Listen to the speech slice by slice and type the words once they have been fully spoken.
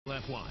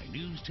FY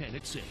News 10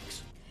 at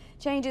 6.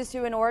 Changes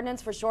to an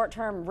ordinance for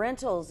short-term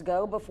rentals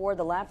go before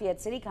the Lafayette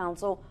City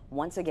Council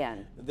once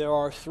again. There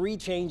are 3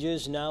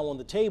 changes now on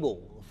the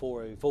table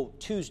for a vote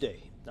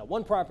Tuesday. Now,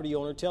 one property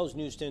owner tells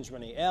News 10's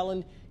Renee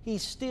Allen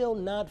he's still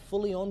not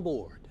fully on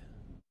board.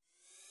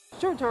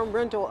 Short-term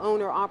rental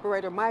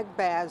owner-operator Mike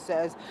Bass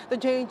says the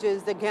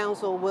changes the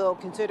council will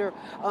consider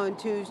on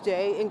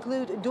Tuesday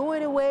include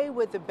doing away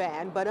with the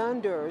ban, but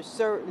under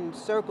certain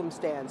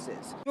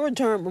circumstances.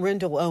 Short-term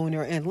rental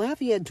owner and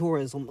Lafayette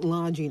Tourism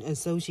Lodging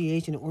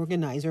Association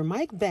organizer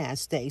Mike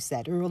Bass states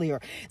that earlier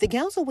the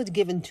council was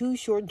given 2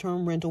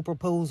 short-term rental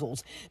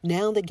proposals.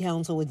 Now the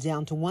council is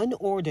down to 1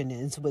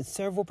 ordinance with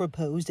several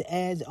proposed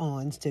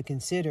add-ons to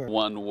consider.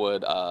 One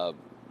would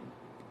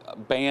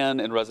ban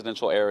in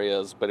residential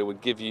areas, but it would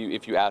give you,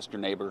 if you asked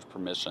your neighbors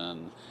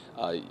permission,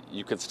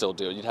 you could still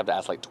do it. You'd have to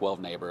ask like 12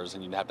 neighbors,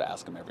 and you'd have to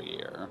ask them every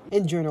year.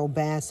 And General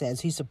Bass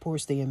says he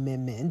supports the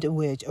amendment,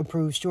 which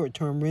approves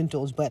short-term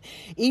rentals, but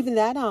even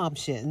that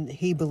option,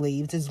 he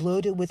believes, is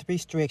loaded with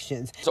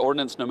restrictions. This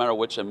ordinance, no matter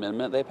which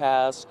amendment they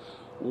pass,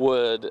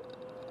 would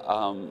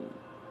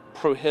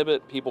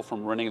prohibit people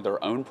from renting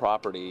their own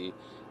property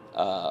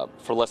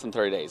for less than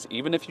 30 days,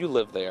 even if you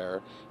live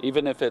there,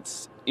 even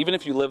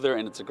if you live there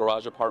and it's a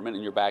garage apartment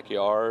in your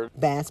backyard.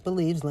 Bass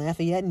believes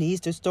Lafayette needs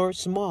to start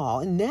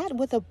small, and not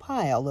with a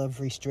pile of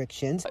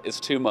restrictions. It's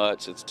too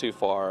much, it's too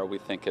far. We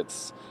think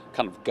it's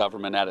kind of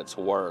government at its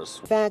worst.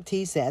 In fact,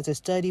 he says a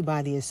study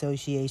by the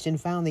association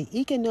found the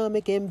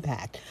economic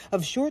impact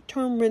of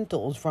short-term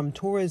rentals from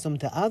tourism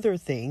to other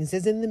things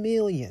is in the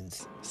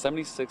millions.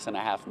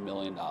 $76.5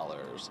 million.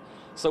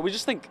 So we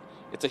just think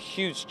it's a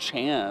huge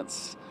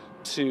chance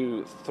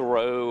to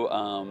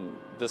throw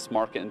this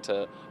market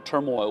into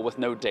turmoil with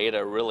no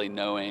data really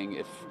knowing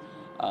if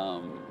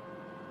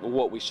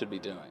what we should be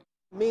doing.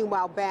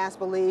 Meanwhile, Bass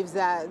believes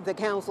that the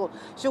council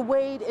should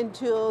wait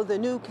until the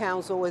new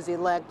council is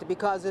elected,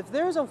 because if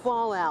there's a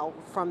fallout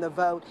from the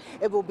vote,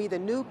 it will be the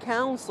new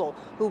council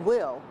who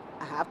will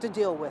have to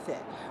deal with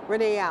it.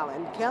 Renee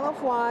Allen,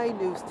 KLFY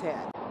News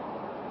 10.